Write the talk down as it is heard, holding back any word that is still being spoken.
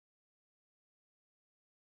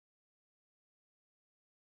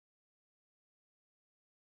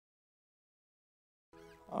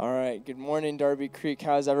All right. Good morning, Darby Creek.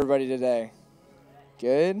 How's everybody today?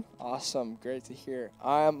 Good? Awesome. Great to hear.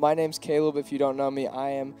 My name's Caleb. If you don't know me,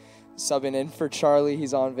 I am subbing in for Charlie.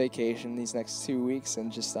 He's on vacation these next 2 weeks,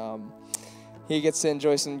 and just he gets to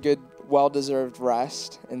enjoy some good, well-deserved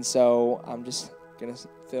rest. And so I'm just going to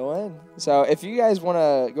fill in. So if you guys want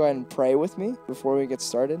to go ahead and pray with me before we get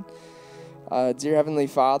started. Dear Heavenly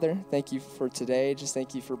Father, thank you for today. Just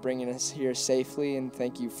thank you for bringing us here safely, and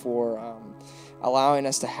thank you for allowing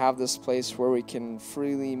us to have this place where we can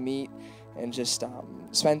freely meet and just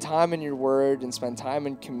spend time in your word and spend time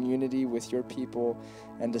in community with your people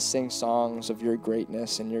and to sing songs of your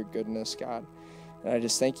greatness and your goodness, God. And I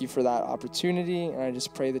just thank you for that opportunity, and I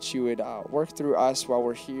just pray that you would work through us while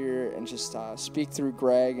we're here and just speak through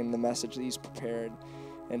Greg and the message that he's prepared,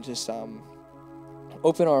 and just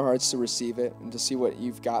open our hearts to receive it and to see what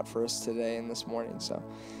you've got for us today and this morning. So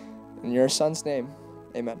in your son's name,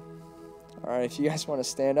 amen. All right, if you guys want to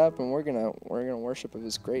stand up, and we're gonna worship of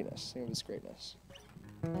his greatness, sing of his greatness.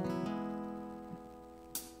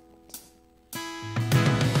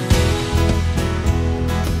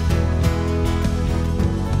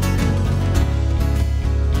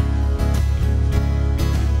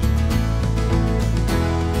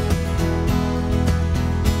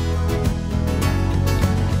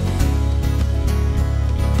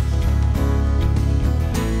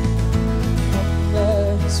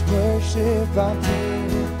 Worship our King.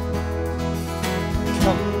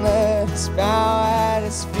 Come, let us bow at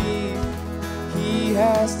his feet. He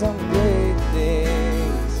has done great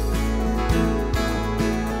things.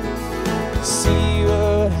 See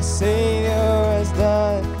what our Savior has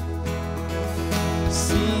done.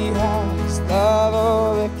 See how his love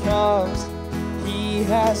overcomes. He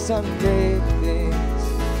has done great things.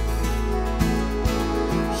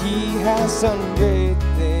 He has done great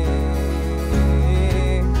things.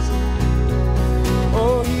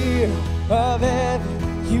 Oh, hero of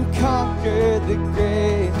heaven, you conquered the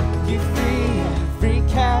grave. You free every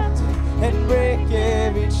captive and break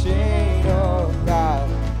every chain. Oh God,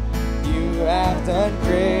 you have done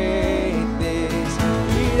great things.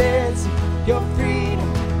 We dance in your freedom,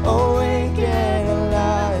 awake and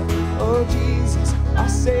alive. Oh Jesus, our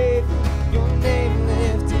Savior, your name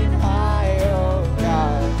lifted high. Oh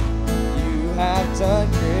God, you have done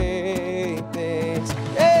great things.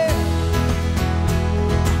 Hey!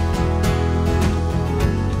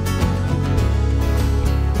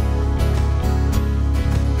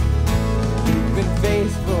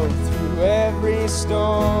 Faithful through every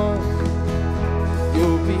storm,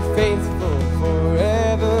 you'll be faithful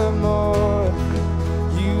forevermore.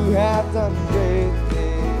 You have done great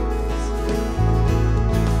things,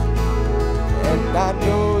 and I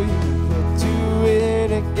know you will do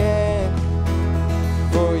it again.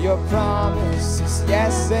 For your promise is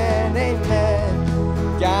yes and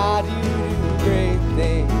amen. God, you do great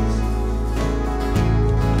things.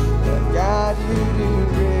 God, you do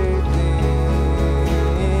great things.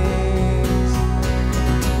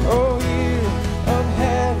 Oh, you of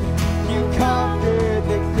heaven, you conquered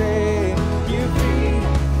the grave. You freed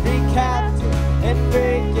every captive and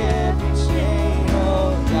break every chain.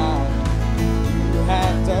 Oh God, you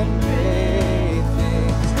have done great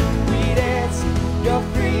things. We dance in your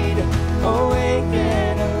freedom, awake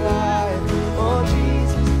and alive. Oh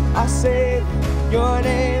Jesus, our Savior, your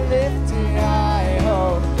name lifted high.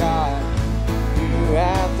 Oh God, you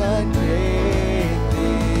have done great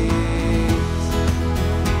things.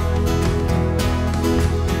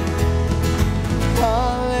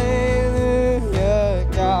 Hallelujah,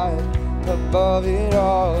 God, above it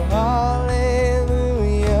all.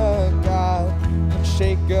 Hallelujah, God,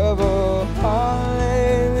 unshakable.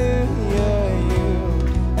 Hallelujah, you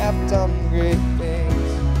have done great things.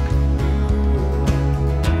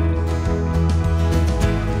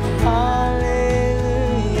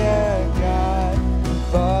 Hallelujah, God,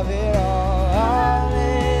 above it all.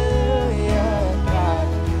 Hallelujah, God,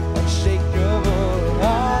 unshakable.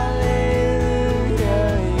 Hallelujah,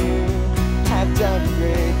 you have done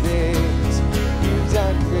great things. You've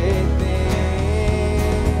done great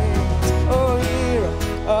things. Oh, hero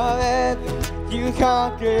of heaven, you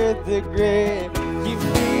conquered the grave. You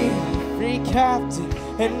free every captive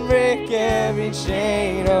and break every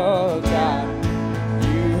chain. Oh God,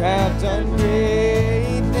 you have done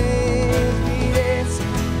great things. We dance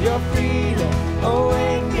your freedom,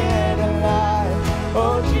 awake and alive.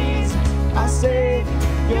 Oh Jesus, our Savior,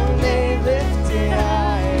 your name lifted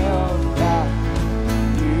high. Oh God,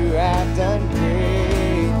 you have done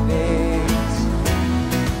great things.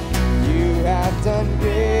 You have done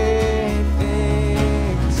great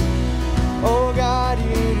things. Oh God,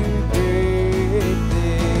 you do great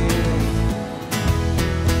things.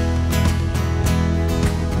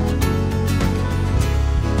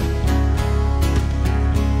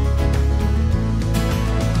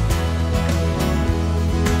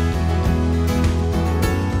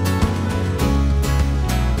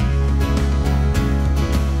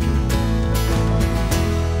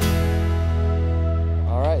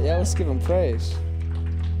 give him praise.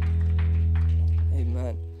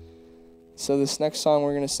 Amen. So this next song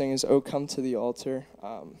we're going to sing is "Oh Come to the Altar."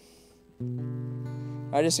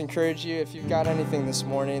 I just encourage you, if you've got anything this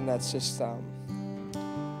morning that's just on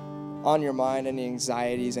your mind, any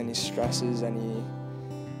anxieties, any stresses, any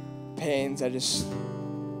pains, I just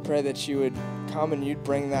pray that you would come and you'd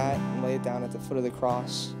bring that and lay it down at the foot of the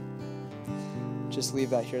cross. Just leave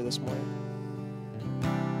that here this morning.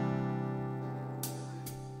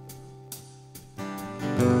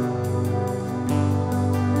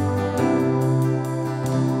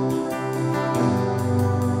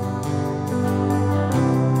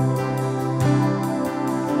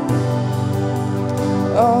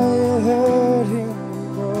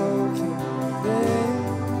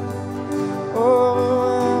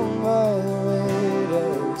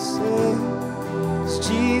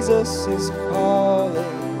 Jesus is calling.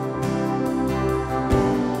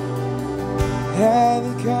 Have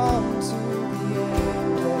you come to the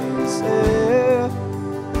end of yourself?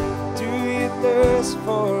 Do you thirst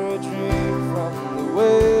for a drink from the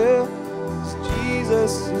well? 'Cause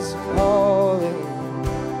Jesus is calling.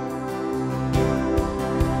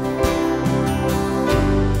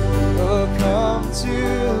 Oh, come to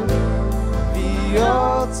the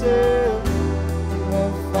altar. The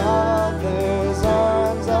Father's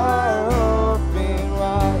arms are open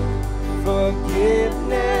wide.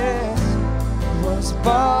 Forgiveness was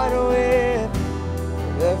bought with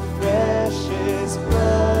the precious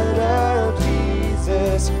blood of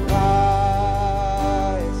Jesus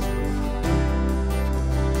Christ.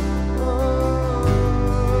 Oh.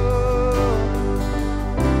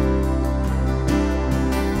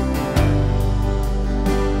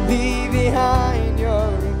 Leave behind your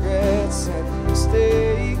regrets and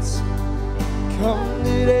mistakes. Come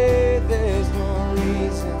today, there's no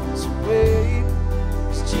reason to wait,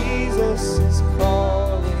 'cause Jesus is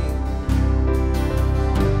calling.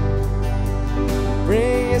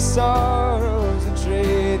 Bring your sorrows and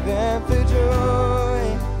trade them for joy.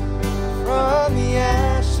 From the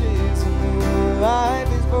ashes, a new life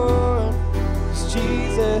is born, 'cause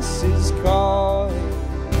Jesus is calling.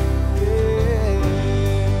 Yeah,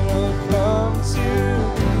 oh, come to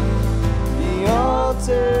the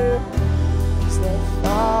altar. The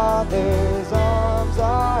Father's arms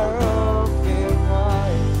are open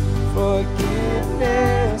wide.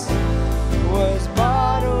 Forgiveness was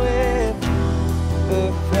bought with the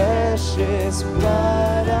precious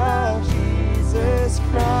blood of Jesus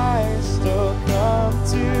Christ. Oh, come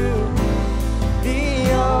to the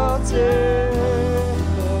altar.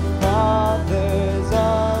 The Father's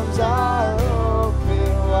arms are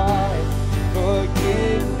open wide.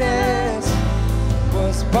 Forgiveness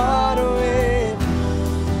was bought with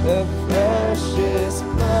the precious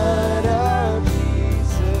blood of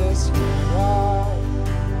Jesus Christ.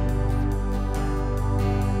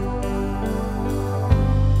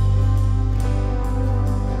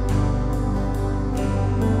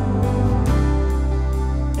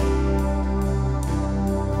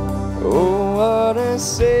 Oh, what a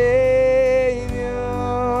Savior!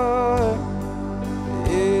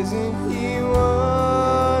 Isn't He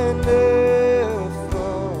wonderful?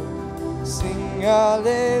 Sing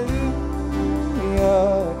hallelujah.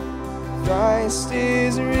 Christ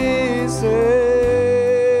is risen.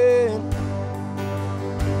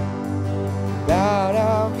 Bow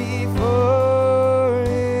down before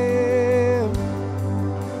Him,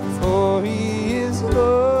 for He is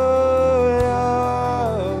Lord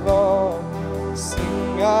of all.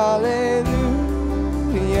 Sing hallelujah,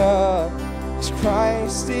 'cause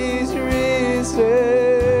Christ is risen.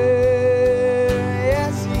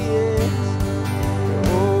 Yes, He is.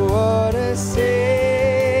 Oh, what a Savior.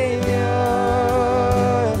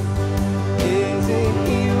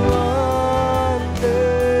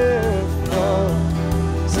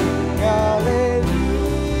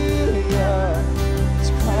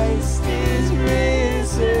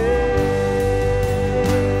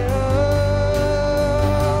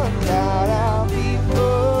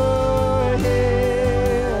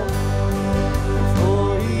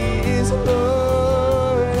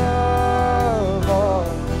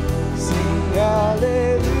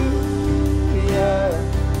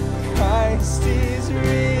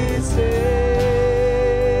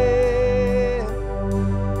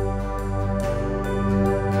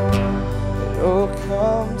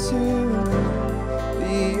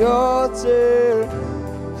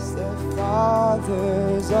 The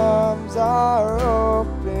Father's arms are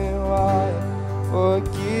open wide.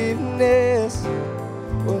 Forgiveness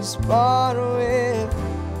was bought with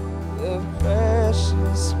the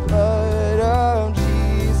precious blood of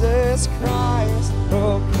Jesus Christ.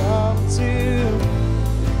 Oh, come to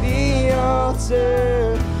the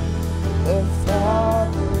answer. The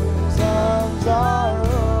Father's arms are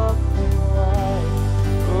open wide.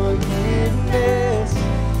 Forgiveness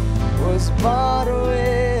was bought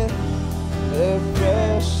with the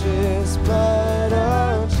precious blood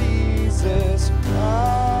of Jesus Christ.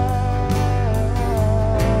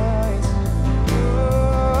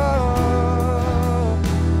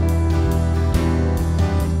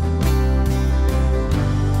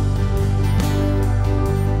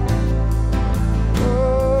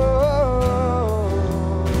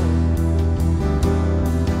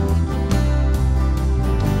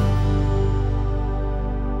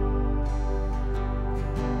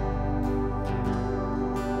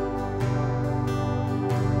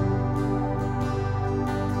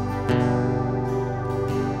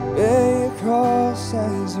 Bear your cross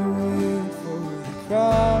as a way for the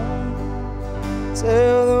crown.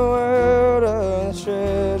 Tell the world of the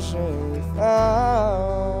treasure we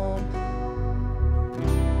found.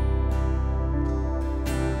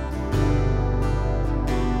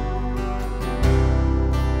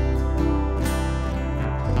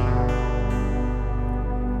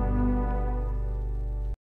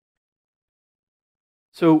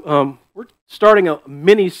 So we're starting a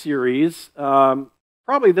mini-series,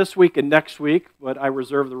 probably this week and next week, but I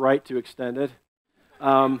reserve the right to extend it.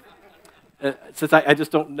 Since I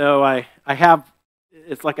just don't know,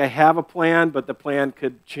 it's like I have a plan, but the plan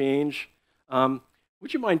could change.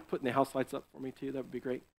 Would you mind putting the house lights up for me too? That would be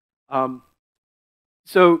great.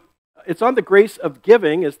 So it's on the grace of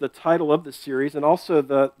giving is the title of the series, and also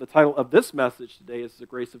the title of this message today is the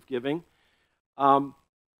grace of giving.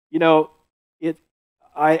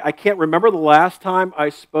 I can't remember the last time I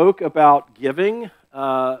spoke about giving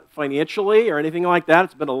financially or anything like that.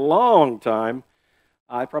 It's been a long time.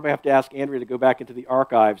 I probably have to ask Andrea to go back into the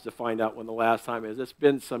archives to find out when the last time is. It's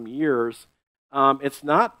been some years. It's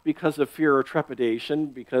not because of fear or trepidation,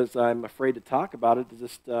 because I'm afraid to talk about it. It's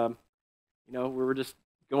just, we were just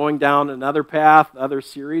going down another path, other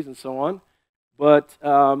series, and so on. But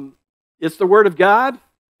it's the Word of God,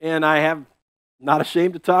 and I am not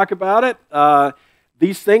ashamed to talk about it.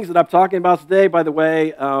 These things that I'm talking about today, by the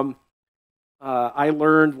way, I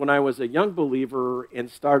learned when I was a young believer and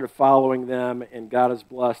started following them, and God has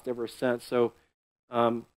blessed ever since. So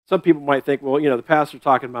some people might think, well, the pastor's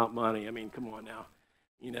talking about money. I mean, come on now.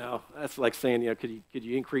 That's like saying, could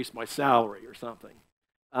you increase my salary or something?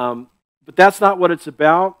 But that's not what it's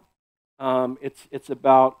about. It's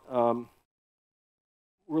about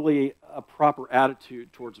really a proper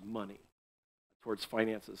attitude towards money, towards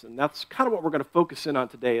finances. And that's kind of what we're going to focus in on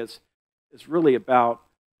today is really about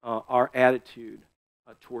our attitude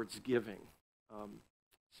towards giving.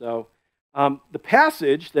 The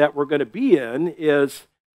passage that we're going to be in is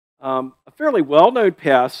a fairly well-known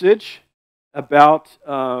passage about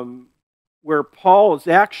where Paul is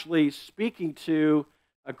actually speaking to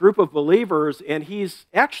a group of believers, and he's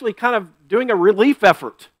actually kind of doing a relief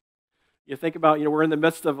effort. You think about, we're in the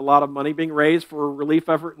midst of a lot of money being raised for a relief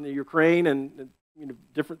effort in the Ukraine, and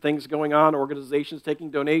different things going on, organizations taking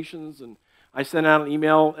donations, and I sent out an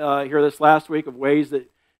email here this last week of ways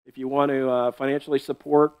that if you want to financially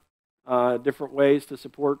support, different ways to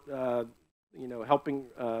support, helping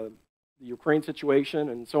the Ukraine situation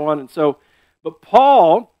and so on and so. But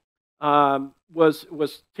Paul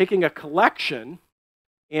was taking a collection,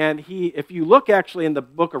 and if you look actually in the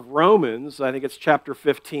book of Romans, I think it's chapter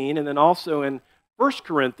 15, and then also in 1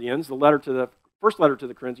 Corinthians, the first letter to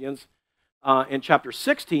the Corinthians, in chapter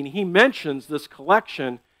 16, he mentions this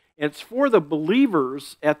collection. It's for the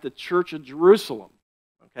believers at the church of Jerusalem.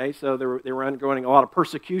 Okay, so they were undergoing a lot of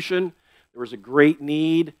persecution. There was a great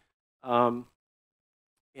need. Of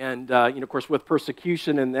course, with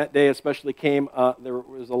persecution in that day especially there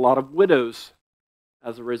was a lot of widows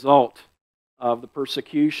as a result of the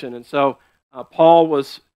persecution. And so Paul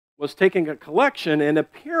was taking a collection, and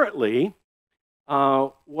apparently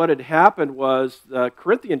what had happened was the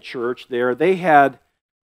Corinthian church there, they had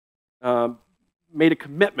made a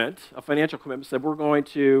commitment, a financial commitment, said we're going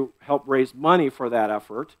to help raise money for that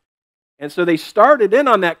effort. And so they started in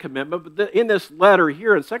on that commitment, but in this letter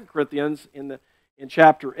here in 2 Corinthians, in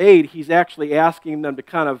chapter 8, he's actually asking them to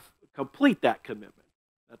kind of complete that commitment.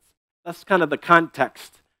 That's kind of the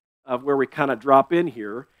context of where we kind of drop in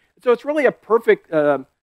here. So it's really a perfect,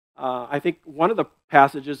 I think, one of the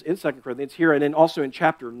passages in 2 Corinthians here, and then also in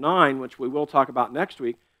chapter 9, which we will talk about next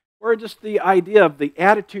week, where just the idea of the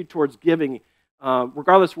attitude towards giving,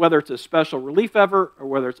 regardless whether it's a special relief effort or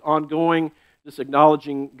whether it's ongoing, just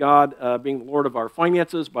acknowledging God being the Lord of our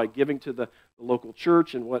finances by giving to the local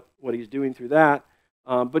church and what He's doing through that.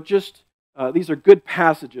 But just, these are good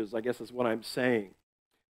passages, I guess is what I'm saying.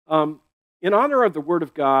 in honor of the Word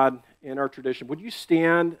of God in our tradition, would you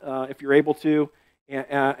stand, if you're able to,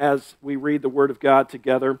 as we read the Word of God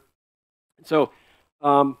together? So,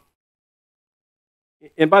 and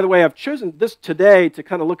by the way, I've chosen this today to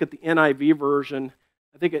kind of look at the NIV version.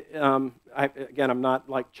 I think, again, I'm not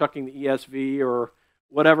like chucking the ESV or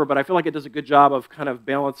whatever, but I feel like it does a good job of kind of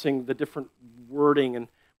balancing the different wording, and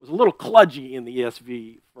was a little kludgy in the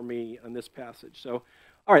ESV for me on this passage. So,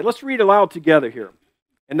 all right, let's read aloud together here.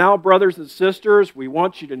 And now, brothers and sisters, we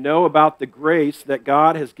want you to know about the grace that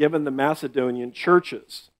God has given the Macedonian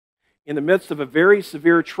churches. In the midst of a very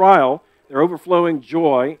severe trial, their overflowing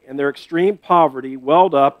joy and their extreme poverty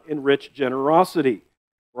welled up in rich generosity.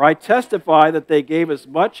 For I testify that they gave as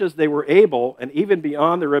much as they were able, and even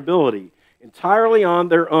beyond their ability, entirely on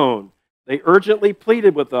their own. They urgently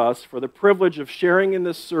pleaded with us for the privilege of sharing in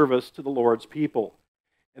this service to the Lord's people.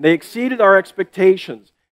 And they exceeded our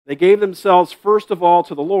expectations. They gave themselves first of all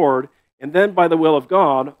to the Lord, and then by the will of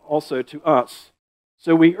God also to us.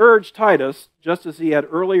 So we urge Titus, just as he had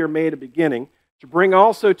earlier made a beginning, to bring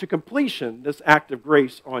also to completion this act of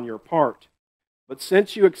grace on your part. But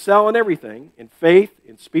since you excel in everything, in faith,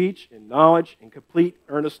 in speech, in knowledge, in complete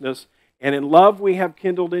earnestness, and in love we have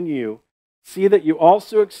kindled in you, see that you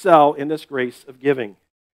also excel in this grace of giving.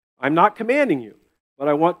 I'm not commanding you, but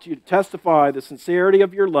I want you to testify the sincerity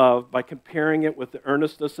of your love by comparing it with the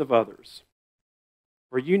earnestness of others.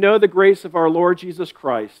 For you know the grace of our Lord Jesus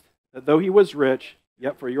Christ, that though he was rich,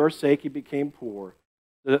 yet for your sake he became poor,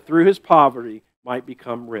 so that through his poverty might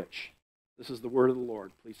become rich. This is the word of the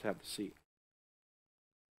Lord. Please have the seat.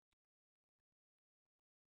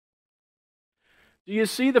 Do you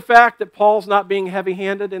see the fact that Paul's not being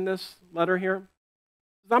heavy-handed in this letter here?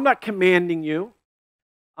 I'm not commanding you.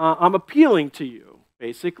 I'm appealing to you,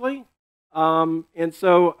 basically. And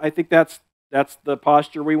so I think that's the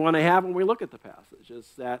posture we want to have when we look at the passage,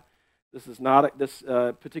 is that this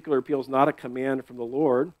particular appeal is not a command from the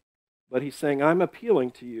Lord, but he's saying, I'm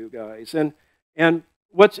appealing to you guys. And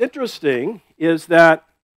what's interesting is that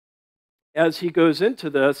as he goes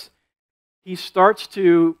into this, he starts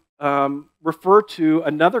to refer to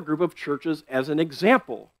another group of churches as an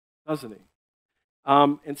example, doesn't he?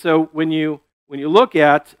 And so when you look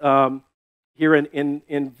at here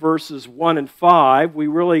in verses 1 and 5, we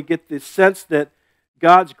really get the sense that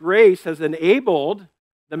God's grace has enabled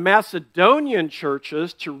the Macedonian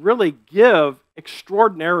churches to really give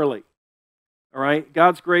extraordinarily. All right,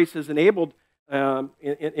 God's grace has enabled,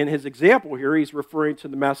 in his example here, he's referring to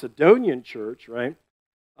the Macedonian church, right?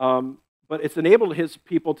 But it's enabled his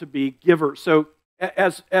people to be givers. So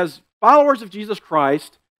as followers of Jesus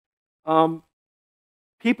Christ,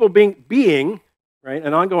 people being right,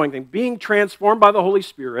 an ongoing thing, being transformed by the Holy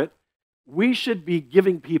Spirit, we should be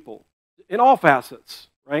giving people in all facets,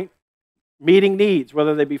 right? Meeting needs,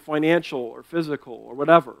 whether they be financial or physical or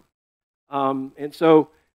whatever. And so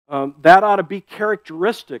that ought to be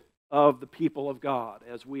characteristic of the people of God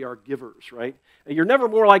as we are givers, right? And you're never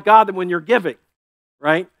more like God than when you're giving,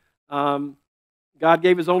 right? God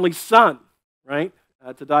gave his only son, right,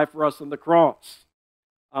 to die for us on the cross.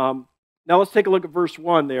 Now let's take a look at verse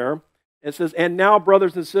 1 there. It says, and now,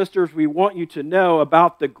 brothers and sisters, we want you to know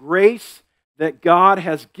about the grace that God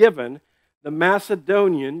has given the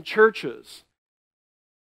Macedonian churches.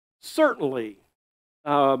 Certainly,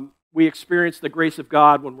 we experience the grace of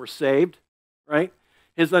God when we're saved, right?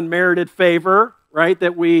 His unmerited favor, right,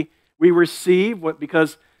 that we receive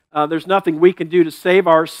because there's nothing we can do to save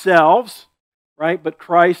ourselves, right? But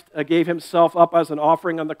Christ gave himself up as an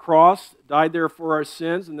offering on the cross, died there for our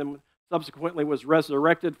sins, and then subsequently was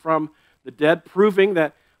resurrected from the dead, proving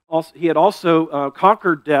that he had also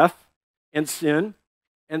conquered death and sin.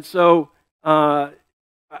 And so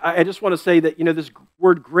I just want to say that, this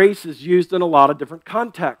word grace is used in a lot of different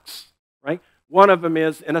contexts, right? One of them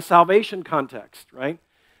is in a salvation context, right?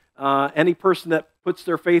 Any person that puts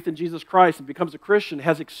their faith in Jesus Christ and becomes a Christian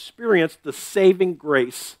has experienced the saving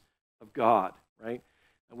grace of God, right?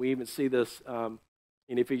 And we even see this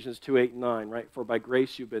in Ephesians 2, 8, and 9, right? For by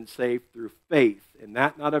grace you've been saved through faith, and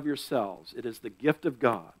that not of yourselves. It is the gift of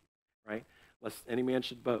God, right? Lest any man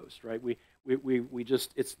should boast, right? We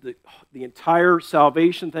just, it's the entire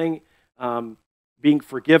salvation thing, being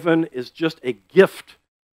forgiven is just a gift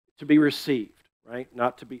to be received, right?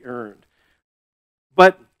 Not to be earned.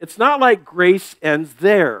 But it's not like grace ends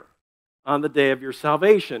there on the day of your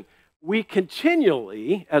salvation. We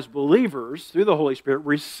continually, as believers, through the Holy Spirit,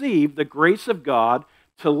 receive the grace of God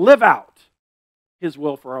to live out his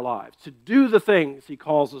will for our lives, to do the things he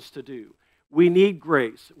calls us to do. We need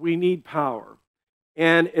grace. We need power.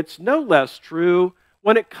 And it's no less true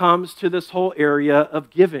when it comes to this whole area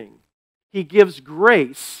of giving. He gives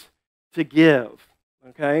grace to give,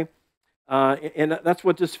 okay? And that's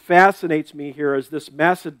what just fascinates me here is this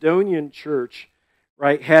Macedonian church,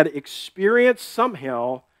 right, had experienced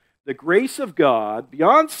somehow the grace of God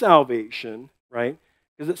beyond salvation, right?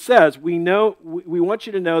 Because it says, we want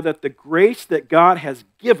you to know that the grace that God has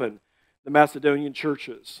given the Macedonian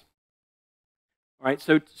churches. All right,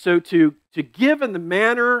 so to give in the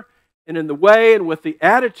manner and in the way and with the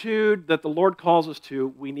attitude that the Lord calls us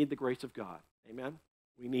to, we need the grace of God. Amen?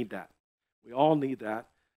 We need that. We all need that.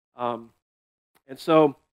 And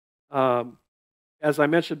so, as I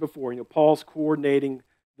mentioned before, Paul's coordinating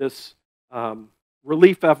this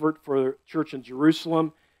relief effort for the church in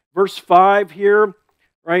Jerusalem. Verse 5 here,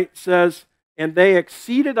 right, says, and they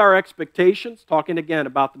exceeded our expectations, talking again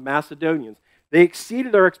about the Macedonians. They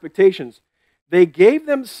exceeded our expectations. They gave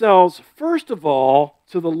themselves, first of all,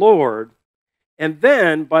 to the Lord, and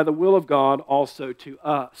then, by the will of God, also to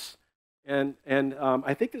us. And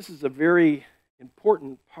I think this is a very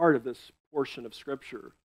important part of this portion of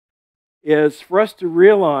Scripture, is for us to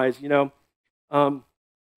realize,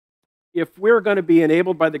 if we're going to be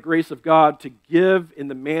enabled by the grace of God to give in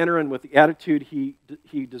the manner and with the attitude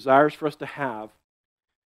He desires for us to have,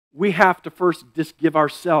 we have to first just give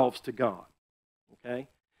ourselves to God, okay?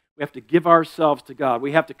 We have to give ourselves to God.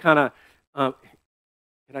 We have to kind of,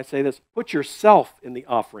 can I say this? Put yourself in the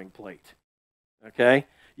offering plate, okay?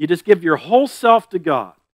 You just give your whole self to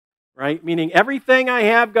God, right? Meaning everything I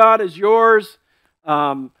have, God, is yours.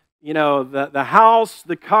 The house,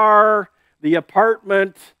 the car, the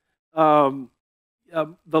apartment, the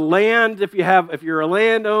land, if you're a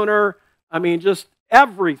landowner, I mean, just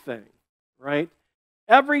everything, right?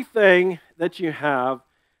 Everything that you have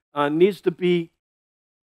needs to be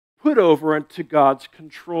put over into God's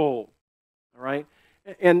control, all right?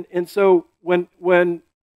 And so when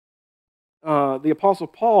the Apostle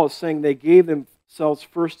Paul is saying they gave themselves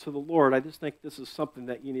first to the Lord, I just think this is something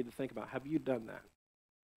that you need to think about. Have you done that?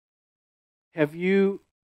 Have you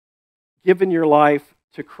given your life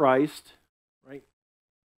to Christ, right?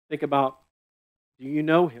 Think about, do you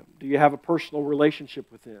know Him? Do you have a personal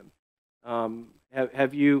relationship with Him?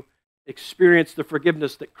 Have you experienced the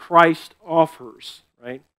forgiveness that Christ offers,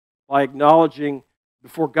 right? By acknowledging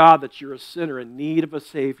before God that you're a sinner in need of a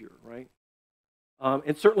Savior, right?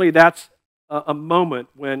 And certainly that's a moment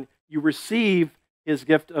when you receive His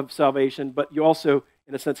gift of salvation, but you also,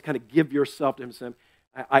 in a sense, kind of give yourself to Him.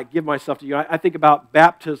 I give myself to you. I think about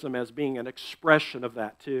baptism as being an expression of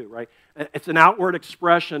that too, right? It's an outward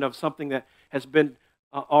expression of something that has been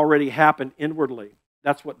already happened inwardly.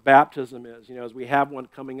 That's what baptism is. As we have one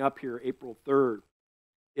coming up here, April 3rd,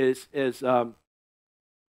 is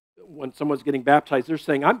when someone's getting baptized, they're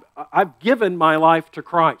saying, I've given my life to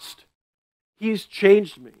Christ. He's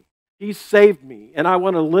changed me. He's saved me, and I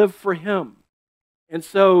want to live for Him. And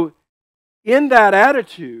so in that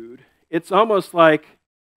attitude, it's almost like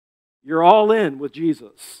you're all in with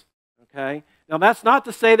Jesus, okay? Now, that's not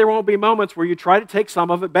to say there won't be moments where you try to take some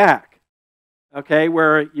of it back, okay,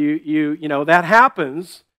 where you that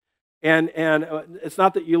happens, and it's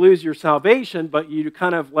not that you lose your salvation, but you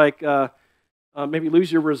kind of like maybe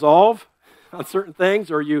lose your resolve on certain things,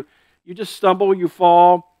 or you just stumble, you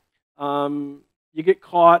fall, you get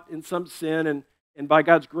caught in some sin, and by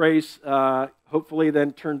God's grace, hopefully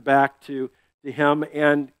then turn back to Him,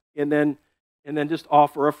 and then just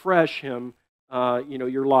offer afresh Him,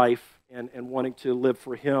 your life and wanting to live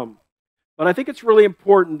for Him. But I think it's really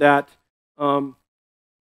important that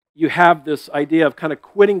you have this idea of kind of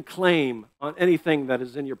quitting claim on anything that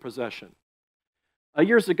is in your possession.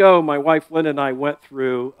 Years ago, my wife Linda and I went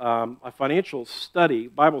through a financial study,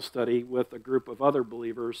 Bible study, with a group of other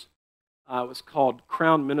believers. It was called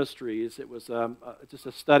Crown Ministries. It was just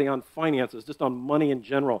a study on finances, just on money in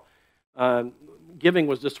general. Giving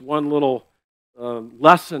was just one little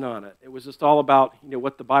lesson on it. It was just all about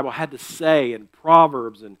what the Bible had to say, and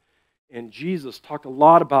Proverbs, and Jesus talked a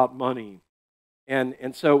lot about money,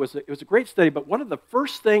 and so it was a great study. But one of the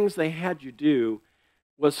first things they had you do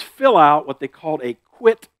was fill out what they called a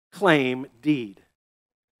quit claim deed,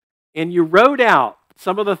 and you wrote out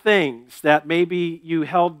some of the things that maybe you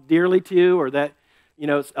held dearly to, or that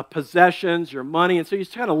possessions, your money, and so you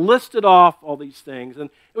just kind of listed off all these things, and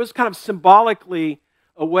it was kind of symbolically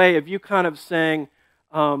a way of you kind of saying,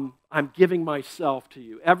 I'm giving myself to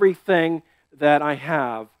you. Everything that I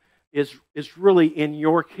have is really in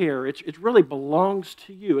your care. It really belongs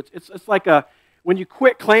to you. It's like when you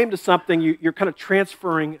quit claim to something, you're kind of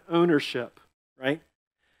transferring ownership, right?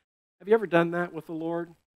 Have you ever done that with the Lord?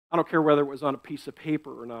 I don't care whether it was on a piece of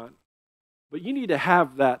paper or not, but you need to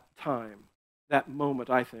have that time, that moment,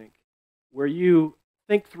 I think, where you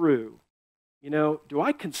think through, do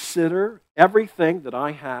I consider everything that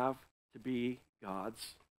I have to be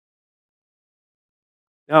God's?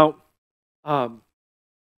 Now,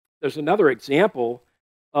 there's another example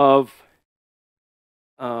of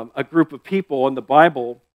a group of people in the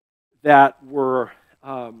Bible that were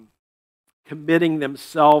committing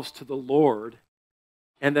themselves to the Lord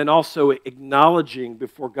and then also acknowledging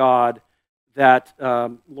before God that,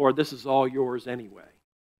 Lord, this is all yours anyway.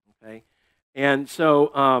 Okay? And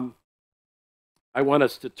so I want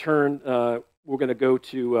us to turn, we're going to go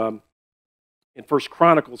to in 1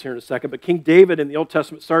 Chronicles here in a second, but King David in the Old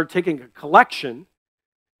Testament started taking a collection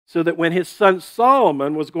so that when his son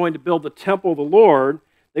Solomon was going to build the temple of the Lord,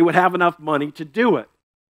 they would have enough money to do it.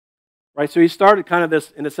 Right? So he started kind of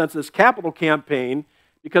this, in a sense, this capital campaign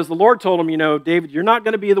because the Lord told him, David, you're not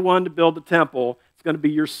going to be the one to build the temple. It's going to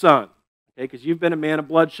be your son. Okay? Because you've been a man of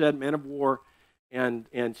bloodshed, man of war, and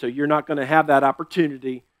so you're not going to have that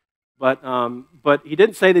opportunity. But he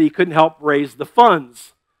didn't say that he couldn't help raise the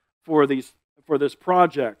funds for this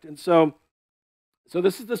project. And so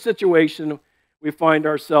this is the situation we find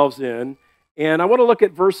ourselves in. And I want to look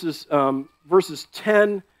at verses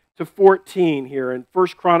 10 to 14 here in 1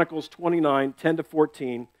 Chronicles 29, 10 to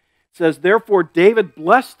 14. It says, therefore David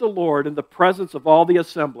blessed the Lord in the presence of all the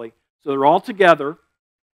assembly. So they're all together,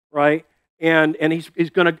 right? And he's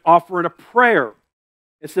going to offer in a prayer.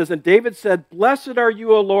 It says, and David said, blessed are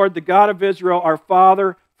you, O Lord, the God of Israel, our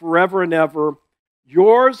Father, forever and ever.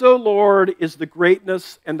 Yours, O Lord, is the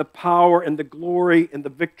greatness and the power and the glory and the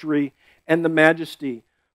victory and the majesty.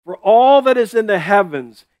 For all that is in the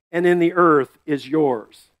heavens and in the earth is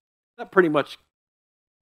yours. That pretty much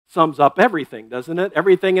sums up everything, doesn't it?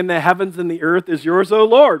 Everything in the heavens and the earth is yours, O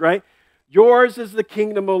Lord, right? Yours is the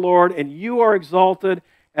kingdom, O Lord, and you are exalted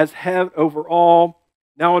as head over all.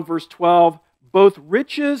 Now in verse 12, both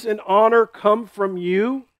riches and honor come from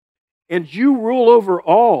you, and you rule over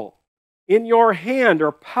all. In your hand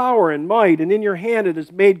are power and might, and in your hand it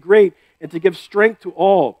is made great and to give strength to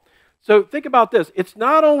all. So think about this. It's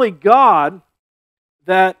not only God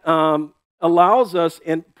that allows us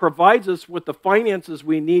and provides us with the finances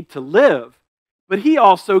we need to live, but He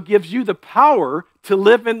also gives you the power to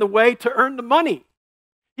live in the way to earn the money.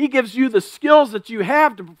 He gives you the skills that you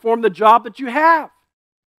have to perform the job that you have.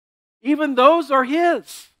 Even those are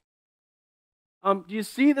His. Do you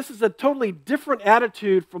see? This is a totally different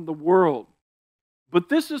attitude from the world. But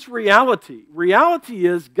this is reality. Reality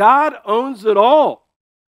is God owns it all,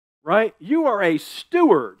 right? You are a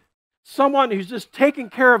steward, someone who's just taking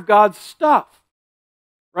care of God's stuff,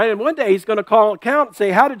 right? And one day He's going to call an account and say,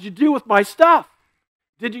 how did you do with my stuff?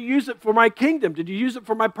 Did you use it for my kingdom? Did you use it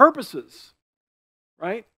for my purposes,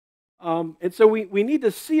 right? And so we need to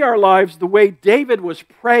see our lives the way David was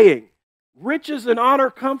praying. Riches and honor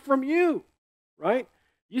come from you. Right?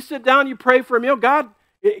 You sit down, you pray for a meal. God,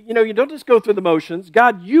 you don't just go through the motions.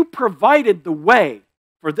 God, you provided the way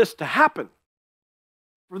for this to happen,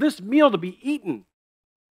 for this meal to be eaten,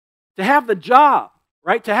 to have the job,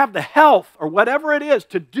 right? To have the health or whatever it is,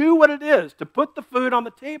 to do what it is, to put the food on the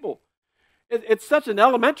table. It's such an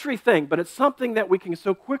elementary thing, but it's something that we can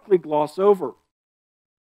so quickly gloss over.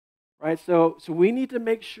 Right? So we need to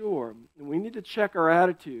make sure, and we need to check our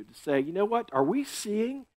attitude to say, you know what? Are we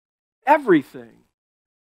seeing everything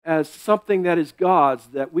as something that is God's,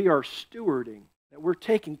 that we are stewarding, that we're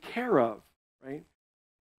taking care of, right?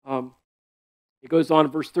 It goes on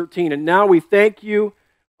in verse 13, and now we thank you,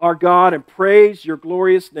 our God, and praise your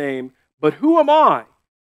glorious name. But who am I,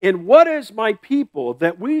 and what is my people,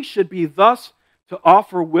 that we should be thus to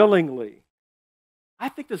offer willingly? I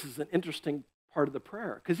think this is an interesting part of the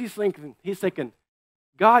prayer, because he's thinking,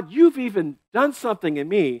 God, you've even done something in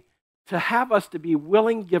me to have us to be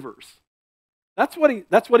willing givers. That's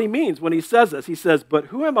what he means when he says this. He says, but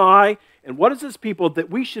who am I and what is this people that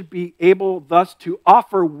we should be able thus to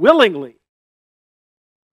offer willingly?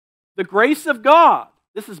 The grace of God.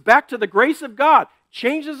 This is back to the grace of God.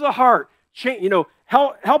 Changes the heart.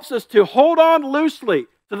 Helps us to hold on loosely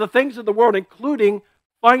to the things of the world, including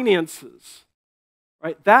finances.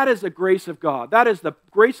 Right? That is the grace of God. That is the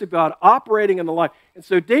grace of God operating in the life. And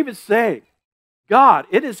so David's saying, God,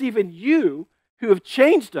 it is even you who have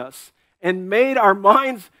changed us and made our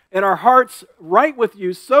minds and our hearts right with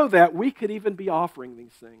you so that we could even be offering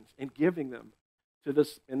these things and giving them to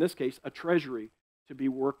this, in this case, a treasury to be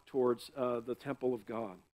worked towards the temple of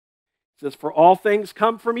God. It says, for all things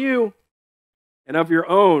come from you, and of your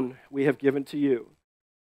own we have given to you.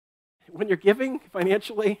 When you're giving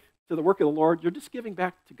financially to the work of the Lord, you're just giving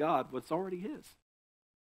back to God what's already His.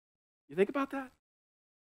 You think about that?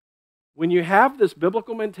 When you have this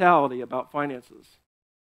biblical mentality about finances,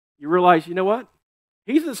 you realize, you know what?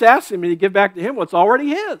 He's just asking me to give back to him what's already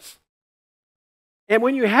his. And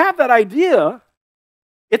when you have that idea,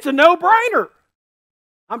 it's a no-brainer.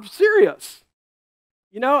 I'm serious.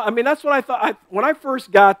 That's what I thought. When I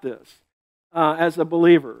first got this as a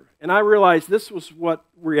believer, and I realized this was what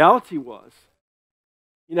reality was,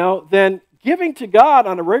 then giving to God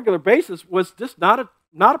on a regular basis was just not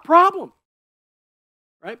a problem,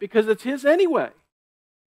 right? Because it's his anyway,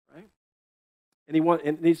 right? And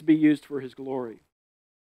it needs to be used for his glory.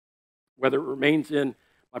 Whether it remains in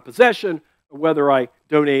my possession or whether I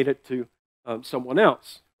donate it to someone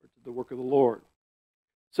else, or to the work of the Lord.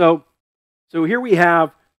 So here we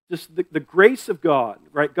have just the grace of God,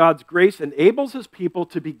 right? God's grace enables his people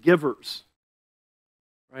to be givers,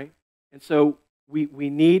 right? And so we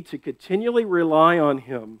need to continually rely on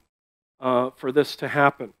him for this to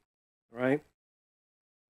happen, right?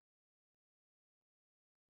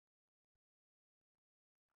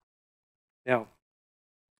 Now,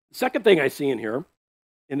 the second thing I see in here,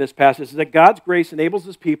 in this passage, is that God's grace enables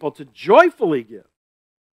his people to joyfully give.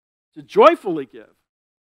 To joyfully give.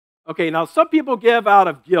 Okay, now some people give out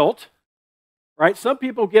of guilt, right? Some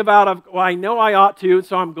people give out of, well, I know I ought to,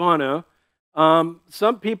 so I'm going to.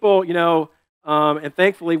 Some people, and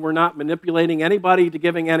thankfully we're not manipulating anybody to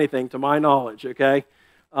giving anything, to my knowledge, okay?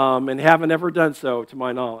 And haven't ever done so, to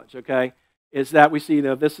my knowledge, okay? Is that we see,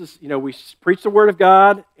 this is, we preach the Word of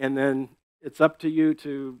God, and then it's up to you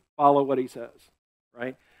to follow what he says,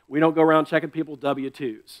 right? We don't go around checking people's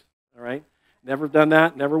W-2s, all right? Never done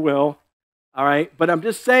that, never will, all right? But I'm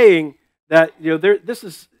just saying that, this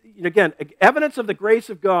is, again, evidence of the grace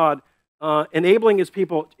of God enabling his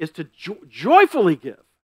people is to joyfully give,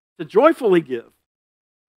 to joyfully give.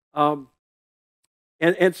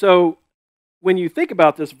 And so when you think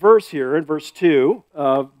about this verse here in verse 2,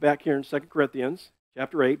 back here in 2 Corinthians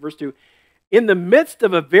chapter 8, verse 2, in the midst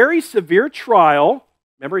of a very severe trial,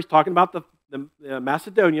 remember he's talking about the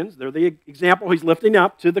Macedonians, they're the example he's lifting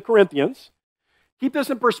up to the Corinthians. Keep this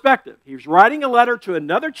in perspective. He's writing a letter to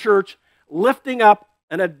another church, lifting up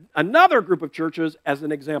another group of churches as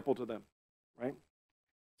an example to them, right?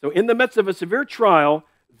 So in the midst of a severe trial,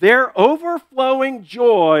 their overflowing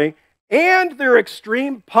joy and their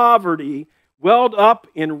extreme poverty welled up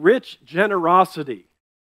in rich generosity.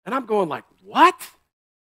 And I'm going like, what?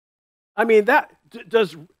 I mean, that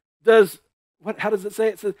does what? How does it say?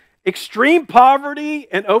 It says extreme poverty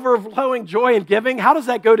and overflowing joy and giving. How does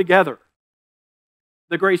that go together?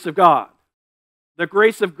 The grace of God. The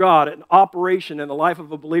grace of God in operation in the life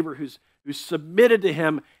of a believer who's submitted to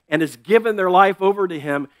him and has given their life over to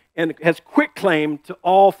him and has quick claim to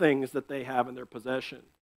all things that they have in their possession.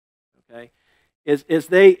 Okay? Is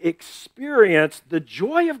they experience the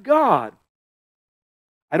joy of God.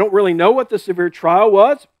 I don't really know what the severe trial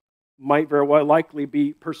was. Might very well likely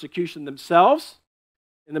be persecution themselves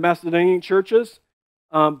in the Macedonian churches.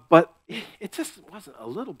 But it just wasn't a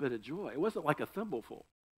little bit of joy. It wasn't like a thimbleful.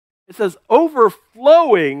 It says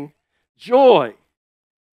overflowing joy.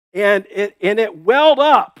 And it welled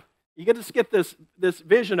up. You get to get this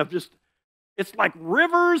vision of just, it's like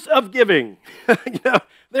rivers of giving.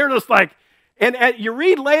 They're just like, and you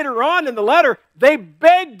read later on in the letter, they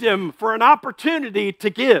begged him for an opportunity to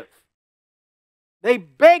give. They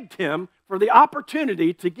begged him for the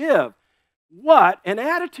opportunity to give. What an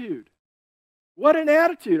attitude. What an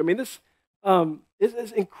attitude. I mean, this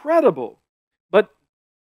is incredible. But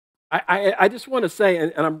I just want to say,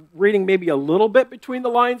 and I'm reading maybe a little bit between the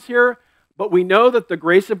lines here, but we know that the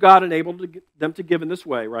grace of God enabled them to give in this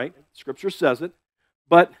way, right? Scripture says it.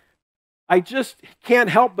 But I just can't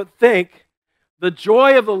help but think the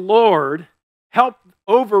joy of the Lord helped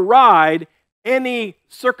override any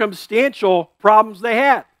circumstantial problems they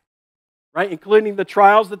had, right? Including the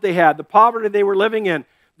trials that they had, the poverty they were living in.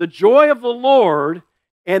 The joy of the Lord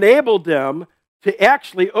enabled them to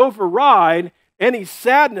actually override any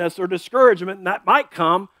sadness or discouragement that might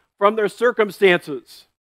come from their circumstances,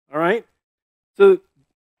 all right? So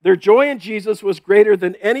their joy in Jesus was greater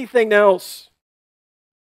than anything else.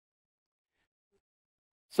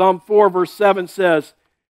 Psalm 4 verse 7 says,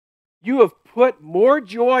 "You have put more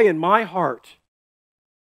joy in my heart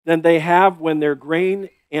than they have when their grain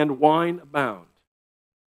and wine abound."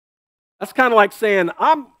 That's kind of like saying,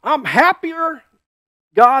 I'm happier,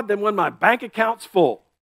 God, than when my bank account's full.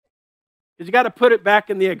 Because you got to put it back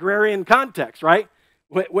in the agrarian context, right?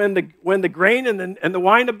 When the grain and the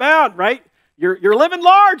wine abound, right? You're living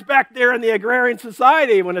large back there in the agrarian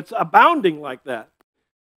society when it's abounding like that.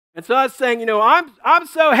 And so I was saying, I'm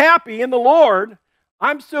so happy in the Lord.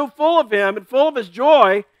 I'm so full of Him and full of His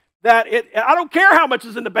joy that I don't care how much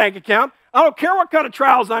is in the bank account. I don't care what kind of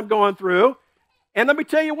trials I'm going through. And let me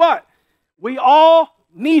tell you what. We all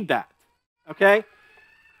need that, okay?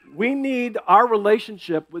 We need our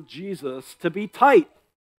relationship with Jesus to be tight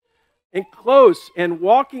and close and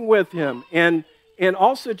walking with him and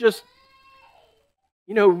also just,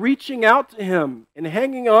 reaching out to him and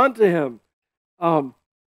hanging on to him so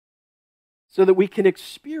that we can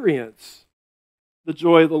experience the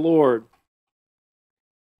joy of the Lord.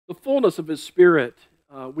 The fullness of his Spirit.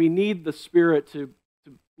 We need the Spirit to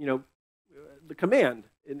the command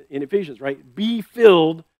in Ephesians, right? Be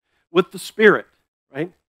filled with the Spirit,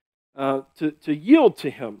 right? To yield to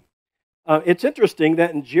him. It's interesting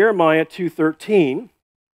that in Jeremiah 2:13,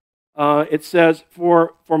 it says,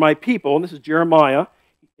 for my people, and this is Jeremiah,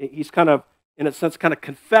 he's kind of, in a sense, kind of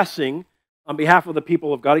confessing on behalf of the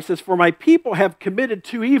people of God. He says, for my people have committed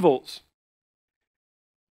two evils.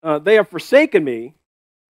 They have forsaken me,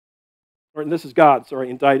 and this is God,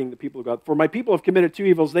 indicting the people of God. For my people have committed two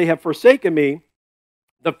evils. They have forsaken me,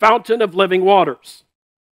 the fountain of living waters.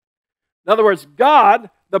 In other words, God,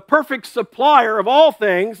 the perfect supplier of all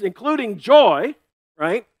things, including joy,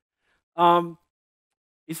 right?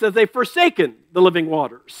 He says they've forsaken the living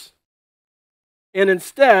waters. And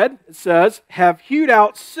instead, it says, have hewed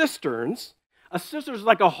out cisterns. A cistern is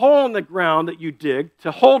like a hole in the ground that you dig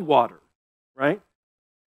to hold water, right?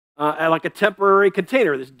 Like a temporary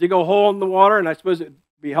container. Just dig a hole in the water, and I suppose it would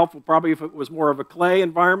be helpful probably if it was more of a clay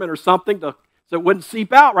environment or something so it wouldn't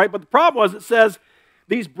seep out, right? But the problem was, it says,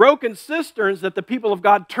 these broken cisterns that the people of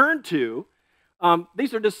God turned to,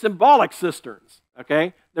 these are just symbolic cisterns,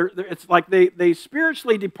 okay? It's like they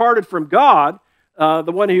spiritually departed from God,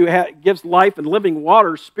 the one who gives life and living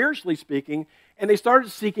water, spiritually speaking, and they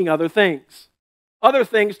started seeking other things. Other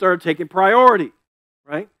things started taking priority,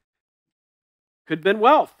 right? Could have been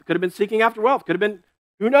wealth. Could have been seeking after wealth. Could have been,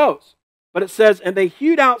 who knows? But it says, and they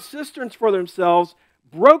hewed out cisterns for themselves,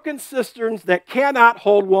 broken cisterns that cannot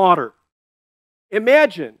hold water.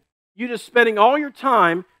 Imagine you just spending all your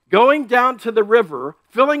time going down to the river,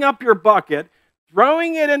 filling up your bucket,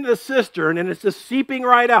 throwing it into the cistern, and it's just seeping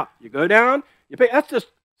right out. You go down, you pay. That's just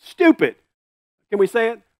stupid. Can we say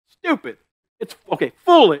it? Stupid. It's, okay,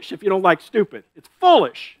 foolish if you don't like stupid. It's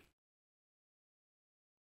foolish.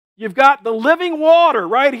 You've got the living water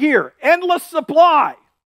right here, endless supply.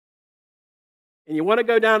 And you want to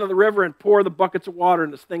go down to the river and pour the buckets of water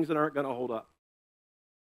into things that aren't going to hold up.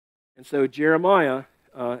 And so Jeremiah,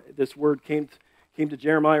 this word came to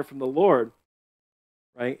Jeremiah from the Lord,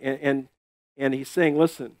 right? And he's saying,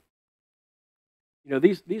 listen,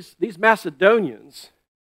 these Macedonians,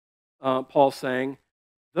 Paul's saying,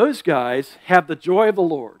 those guys have the joy of the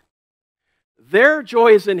Lord. Their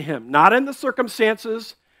joy is in him, not in the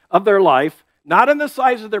circumstances of their life, not in the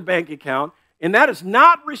size of their bank account, and that is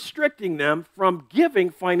not restricting them from giving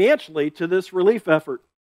financially to this relief effort.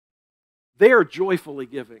 They are joyfully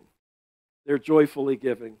giving. They're joyfully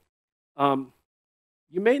giving. You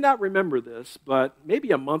may not remember this, but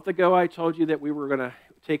maybe a month ago I told you that we were going to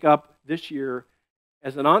take up this year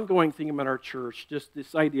as an ongoing theme in our church, just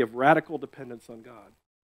this idea of radical dependence on God.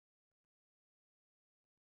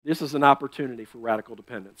 This is an opportunity for radical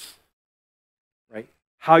dependence, right?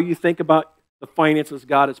 How you think about the finances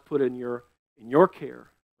God has put in your care,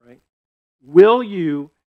 right? Will you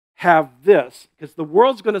have this? Because the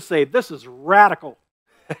world's going to say, this is radical,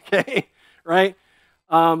 okay? Right?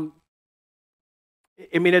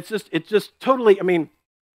 It's just totally,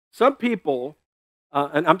 some people,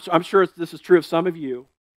 and I'm sure this is true of some of you,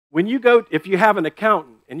 when you go, if you have an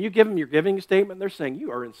accountant and you give them your giving statement, they're saying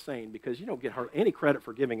you are insane because you don't get any credit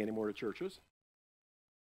for giving anymore to churches.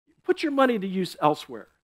 Put your money to use elsewhere.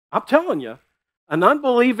 I'm telling you, an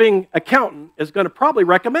unbelieving accountant is going to probably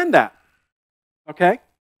recommend that, okay?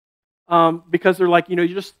 Because they're like, you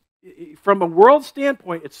just, from a world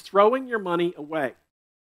standpoint, it's throwing your money away.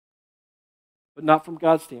 But not from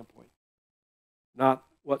God's standpoint. Not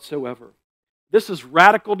whatsoever. This is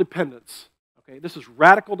radical dependence. Okay? This is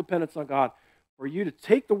radical dependence on God. For you to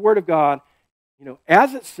take the Word of God,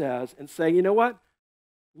 as it says, and say, you know what?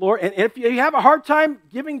 Lord, and if you have a hard time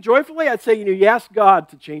giving joyfully, I'd say, you ask God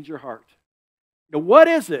to change your heart. What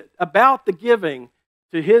is it about the giving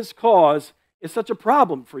to His cause is such a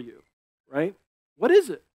problem for you? Right? What is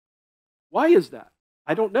it? Why is that?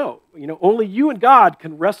 I don't know. Only you and God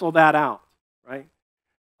can wrestle that out, right?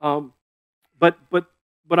 But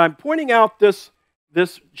I'm pointing out this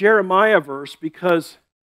Jeremiah verse because,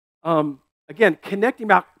 again, connecting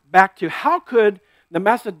back to how could the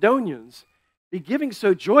Macedonians be giving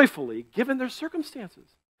so joyfully given their circumstances?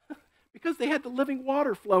 Because they had the living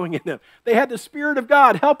water flowing in them. They had the Spirit of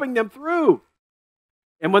God helping them through.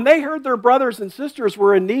 And when they heard their brothers and sisters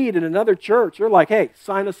were in need in another church, they're like, hey,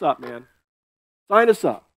 sign us up, man. Sign us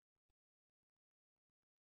up.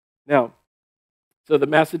 Now, so the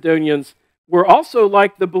Macedonians were also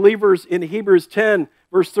like the believers in Hebrews 10,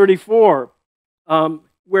 verse 34,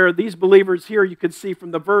 where these believers here, you can see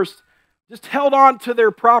from the verse, just held on to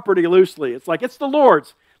their property loosely. It's like, it's the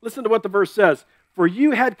Lord's. Listen to what the verse says. For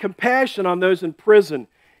you had compassion on those in prison,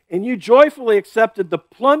 and you joyfully accepted the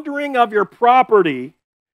plundering of your property,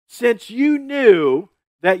 since you knew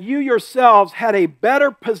that you yourselves had a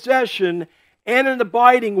better possession and an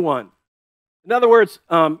abiding one. In other words,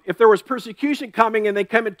 if there was persecution coming and they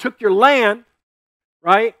came and took your land,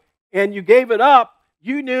 right, and you gave it up,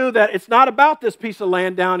 you knew that it's not about this piece of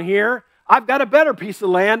land down here. I've got a better piece of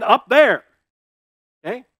land up there.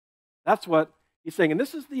 Okay? That's what he's saying. And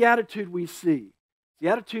this is the attitude we see. The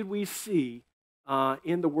attitude we see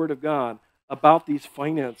in the Word of God about these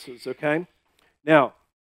finances, okay? Now,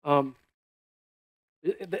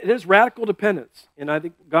 it is radical dependence, and I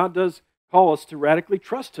think God does call us to radically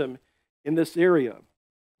trust Him in this area,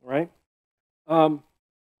 all right? Now,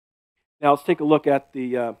 let's take a look at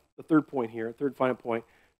the third point here, third final point.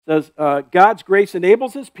 It says, God's grace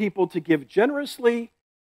enables His people to give generously,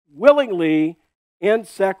 willingly, and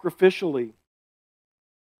sacrificially.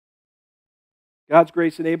 God's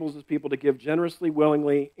grace enables His people to give generously,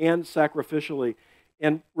 willingly, and sacrificially.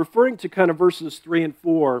 And referring to kind of verses 3 and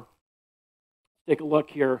 4, take a look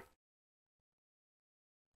here.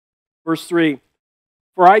 Verse 3,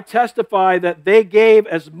 for I testify that they gave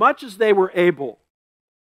as much as they were able.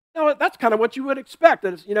 Now, that's kind of what you would expect.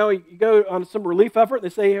 That you go on some relief effort, and they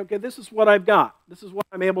say, okay, this is what I've got. This is what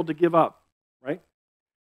I'm able to give up, right?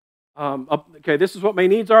 Okay, this is what my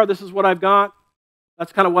needs are. This is what I've got.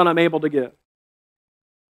 That's kind of what I'm able to give.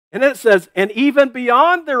 And then it says, and even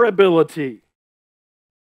beyond their ability.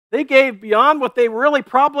 They gave beyond what they really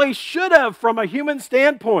probably should have from a human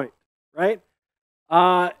standpoint, right?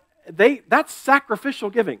 That's sacrificial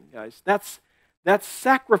giving, guys. That's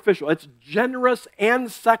sacrificial. It's generous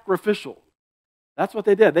and sacrificial. That's what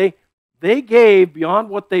they did. They gave beyond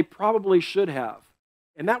what they probably should have.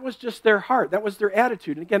 And that was just their heart. That was their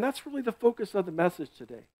attitude. And again, that's really the focus of the message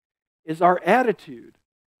today, is our attitude.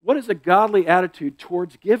 What is a godly attitude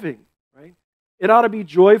towards giving, right? It ought to be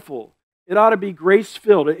joyful. It ought to be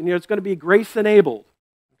grace-filled. It's going to be grace-enabled,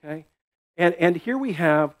 okay? And here we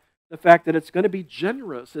have the fact that it's going to be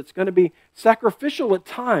generous. It's going to be sacrificial at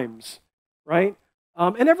times, right?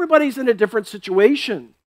 And everybody's in a different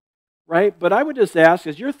situation, right? But I would just ask,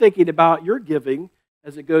 as you're thinking about your giving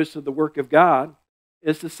as it goes to the work of God,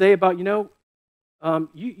 is to say about,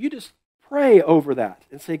 you just pray over that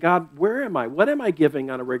and say, God, where am I? What am I giving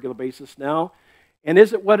on a regular basis now? And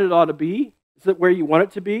is it what it ought to be? Is it where you want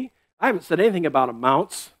it to be? I haven't said anything about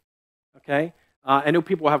amounts, okay? I know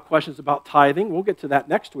people have questions about tithing. We'll get to that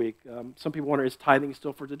next week. Some people wonder, is tithing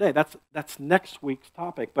still for today? That's next week's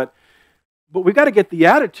topic. But we've got to get the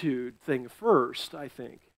attitude thing first, I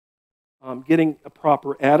think. Getting a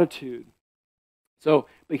proper attitude. So,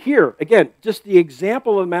 but here, again, just the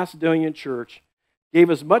example of the Macedonian church gave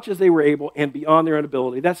as much as they were able and beyond their own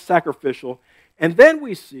ability. That's sacrificial. And then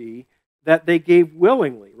we see that they gave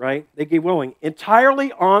willingly, right? They gave willingly,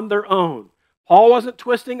 entirely on their own. Paul wasn't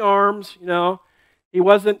twisting arms, He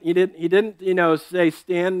didn't, say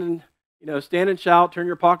stand and shout, turn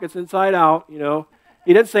your pockets inside out,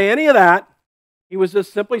 He didn't say any of that. He was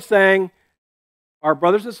just simply saying, our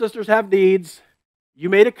brothers and sisters have needs. You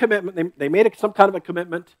made a commitment. They made some kind of a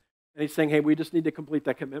commitment. And he's saying, hey, we just need to complete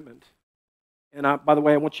that commitment. And by the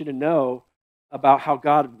way, I want you to know about how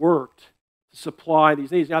God worked to supply these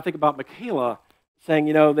needs. Now, I think about Michaela saying,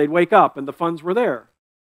 they'd wake up and the funds were there.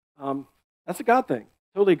 That's a God thing,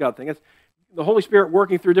 totally a God thing. It's the Holy Spirit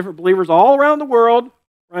working through different believers all around the world,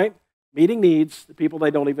 right? Meeting needs, the people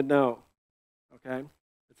they don't even know. Okay?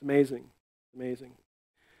 It's amazing. Amazing.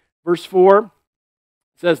 Verse 4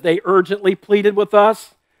 says, they urgently pleaded with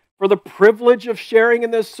us for the privilege of sharing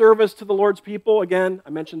in this service to the Lord's people. Again,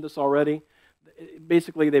 I mentioned this already.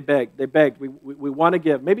 Basically, they begged. We want to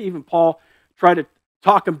give. Maybe even Paul tried to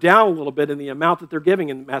talk them down a little bit in the amount that they're giving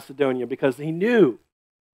in Macedonia because he knew.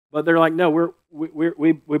 But they're like, no,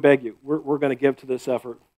 we beg you. We're going to give to this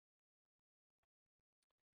effort.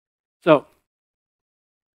 So,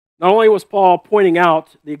 not only was Paul pointing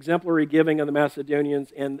out the exemplary giving of the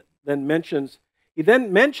Macedonians, and he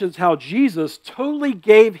then mentions how Jesus totally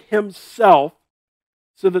gave himself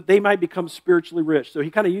so that they might become spiritually rich. So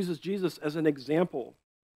he kind of uses Jesus as an example,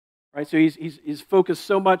 right? So he's focused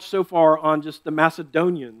so much so far on just the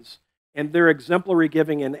Macedonians and their exemplary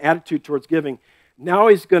giving and attitude towards giving. Now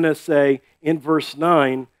he's going to say in verse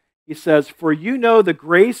 9, he says, for you know the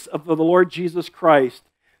grace of the Lord Jesus Christ,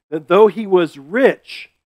 that though he was rich,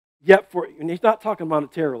 and he's not talking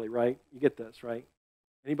monetarily, right? You get this, right?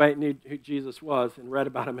 Anybody knew who Jesus was and read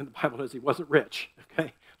about him in the Bible knows he wasn't rich.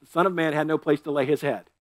 Okay, the Son of Man had no place to lay his head.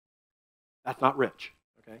 That's not rich.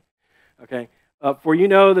 Okay. For you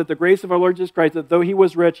know that the grace of our Lord Jesus Christ, that though he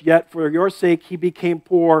was rich, yet for your sake he became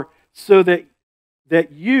poor, so that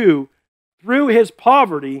you, through his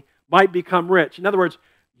poverty, might become rich. In other words,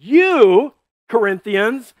 you,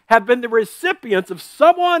 Corinthians, have been the recipients of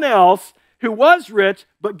someone else who was rich,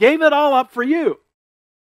 but gave it all up for you.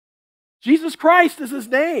 Jesus Christ is his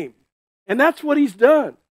name. And that's what he's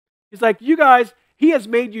done. He's like, you guys, he has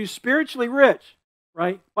made you spiritually rich,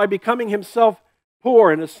 right? By becoming himself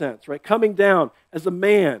poor in a sense, right? Coming down as a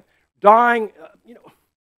man, dying,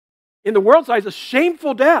 in the world's eyes, a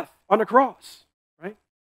shameful death on a cross, right?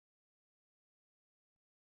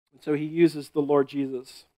 And so he uses the Lord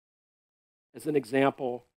Jesus as an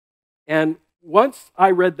example. And once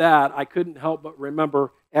I read that, I couldn't help but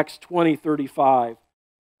remember Acts 20:35,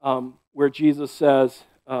 where Jesus says,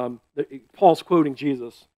 Paul's quoting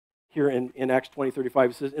Jesus here in Acts 20:35.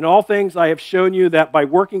 He says, in all things I have shown you that by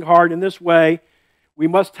working hard in this way, we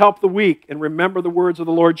must help the weak and remember the words of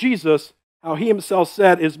the Lord Jesus, how he himself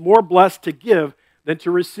said, is more blessed to give than to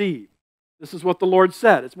receive. This is what the Lord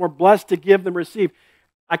said. It's more blessed to give than receive.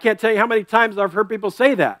 I can't tell you how many times I've heard people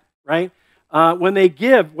say that, right? When they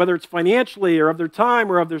give, whether it's financially or of their time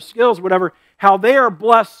or of their skills, whatever, how they are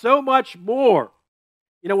blessed so much more.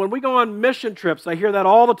 When we go on mission trips, I hear that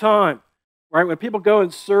all the time, right? When people go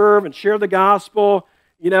and serve and share the gospel,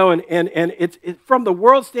 and it's from the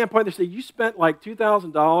world standpoint, they say, you spent like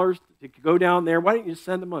 $2,000 to go down there. Why don't you just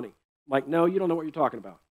send the money? I'm like, no, you don't know what you're talking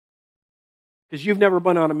about. Because you've never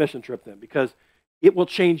been on a mission trip then, because it will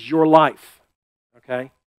change your life,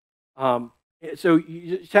 okay? So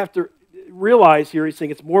you just have to realize here, he's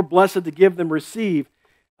saying it's more blessed to give than receive.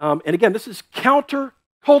 And again, this is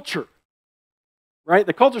counter-culture, right?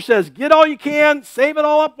 The culture says, get all you can, save it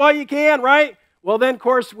all up while you can, right? Well, then, of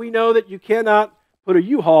course, we know that you cannot put a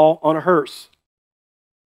U-Haul on a hearse.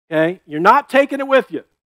 Okay? You're not taking it with you.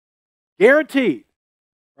 Guaranteed.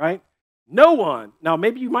 Right? No one. Now,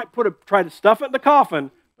 maybe you might try to stuff it in the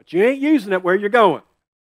coffin, but you ain't using it where you're going.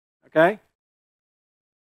 Okay?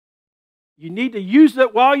 You need to use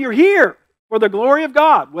it while you're here for the glory of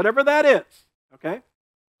God, whatever that is. Okay?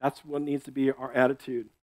 That's what needs to be our attitude.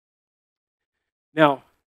 Now,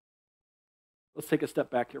 let's take a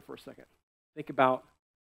step back here for a second. Think about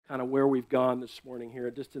kind of where we've gone this morning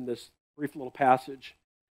here, just in this brief little passage.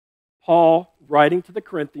 Paul, writing to the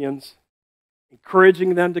Corinthians,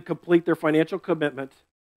 encouraging them to complete their financial commitment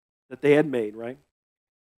that they had made, right?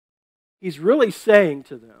 He's really saying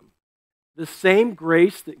to them, the same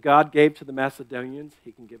grace that God gave to the Macedonians,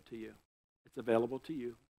 he can give to you. It's available to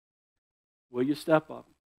you. Will you step up?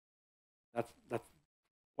 That's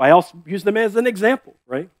why else use them as an example,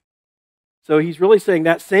 right? So he's really saying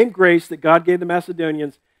that same grace that God gave the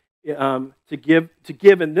Macedonians to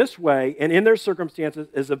give in this way and in their circumstances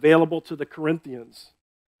is available to the Corinthians.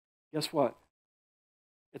 Guess what?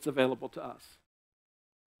 It's available to us.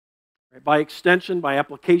 Right? By extension, by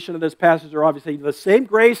application of this passage, they're obviously the same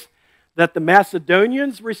grace that the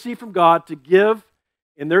Macedonians received from God to give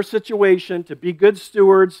in their situation, to be good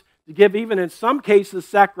stewards, to give even in some cases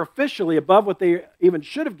sacrificially above what they even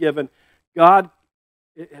should have given. God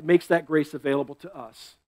makes that grace available to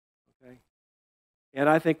us. Okay? And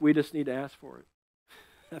I think we just need to ask for it.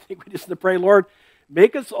 I think we just need to pray, Lord,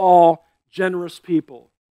 make us all generous people.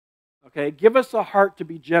 Okay? Give us a heart to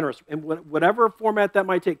be generous in whatever format that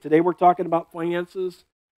might take. Today we're talking about finances,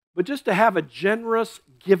 but just to have a generous,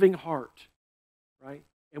 giving heart. Right?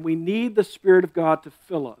 And we need the Spirit of God to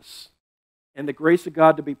fill us and the grace of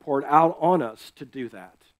God to be poured out on us to do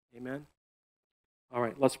that. Amen? All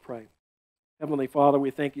right, let's pray. Heavenly Father,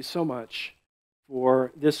 we thank you so much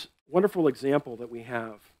for this wonderful example that we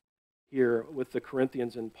have here with the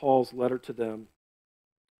Corinthians in Paul's letter to them.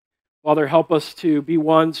 Father, help us to be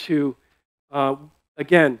ones who,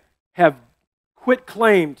 again, have quit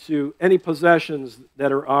claim to any possessions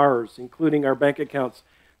that are ours, including our bank accounts,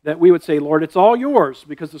 that we would say, Lord, it's all yours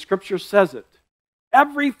because the Scripture says it.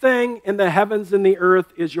 Everything in the heavens and the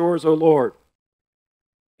earth is yours, O Lord.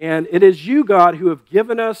 And it is you, God, who have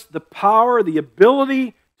given us the power, the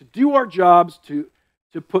ability to do our jobs, to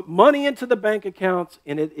put money into the bank accounts,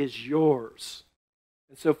 and it is yours.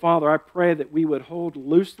 And so, Father, I pray that we would hold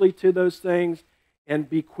loosely to those things and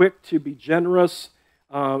be quick to be generous,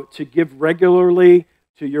 to give regularly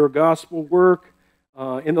to your gospel work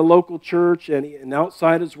in the local church and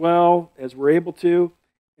outside as well as we're able to.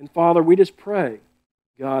 And, Father, we just pray,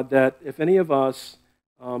 God, that if any of us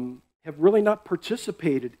have really not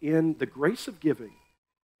participated in the grace of giving,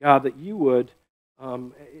 God, that you would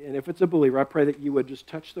and if it's a believer, I pray that you would just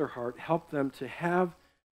touch their heart, help them to have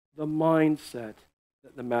the mindset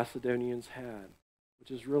that the Macedonians had,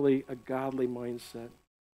 which is really a godly mindset.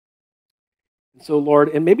 And so, Lord,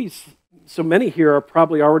 and maybe so many here are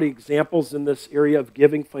probably already examples in this area of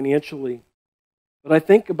giving financially. But I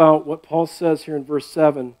think about what Paul says here in verse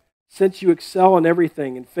 7, since you excel in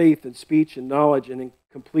everything, in faith and speech and knowledge and in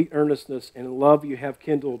complete earnestness and in love you have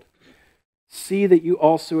kindled, see that you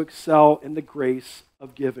also excel in the grace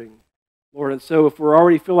of giving. Lord, and so if we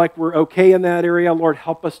already feel like we're okay in that area, Lord,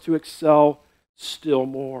 help us to excel still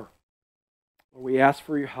more. Lord, we ask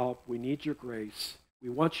for your help. We need your grace. We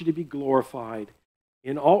want you to be glorified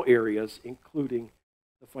in all areas, including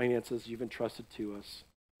the finances you've entrusted to us.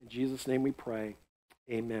 In Jesus' name we pray.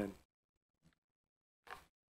 Amen.